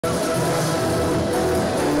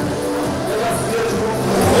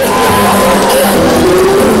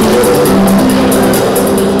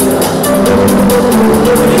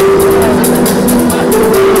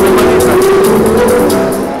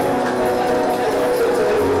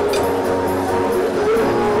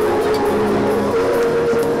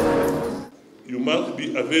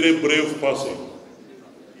very brave person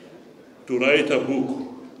to write a book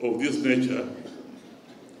of this nature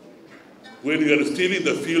when you are still in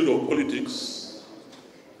the field of politics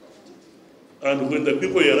and when the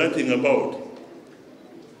people you are writing about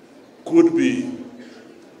could be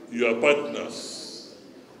your partners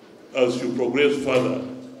as you progress further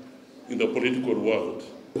in the political world.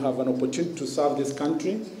 You have an opportunity to serve this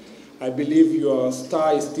country. I believe your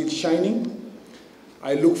star is still shining.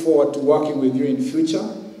 I look forward to working with you in future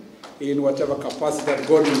in whatever capacity that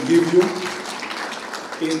God will give you.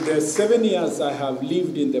 In the 7 years I have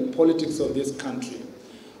lived in the politics of this country,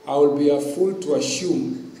 I will be a fool to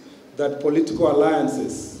assume that political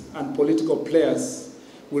alliances and political players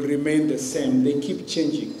will remain the same. They keep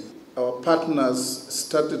changing. Our partners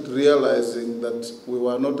started realizing that we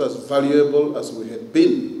were not as valuable as we had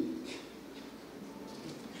been.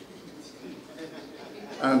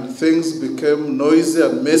 And things became noisy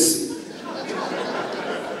and messy.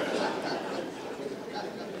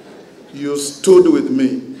 You stood with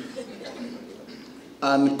me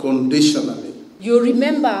unconditionally. You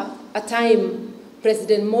remember a time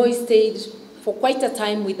President Moi stayed for quite a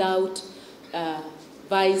time without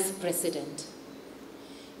vice president.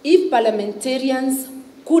 If parliamentarians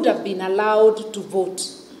could have been allowed to vote,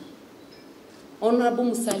 Honorable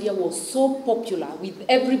Musalia was so popular with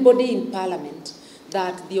everybody in parliament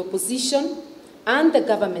that the opposition and the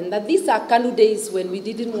government, that these are Kanu days when we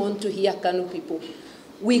didn't want to hear Kanu people,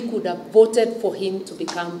 we could have voted for him to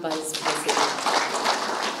become vice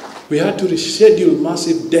president. We had to reschedule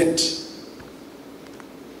massive debt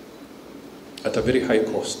at a very high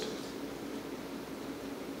cost.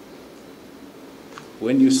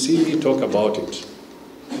 When you see me talk about it,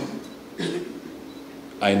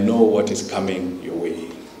 I know what is coming your way.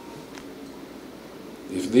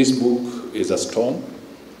 If this book is a storm,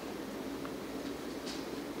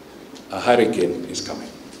 a hurricane is coming.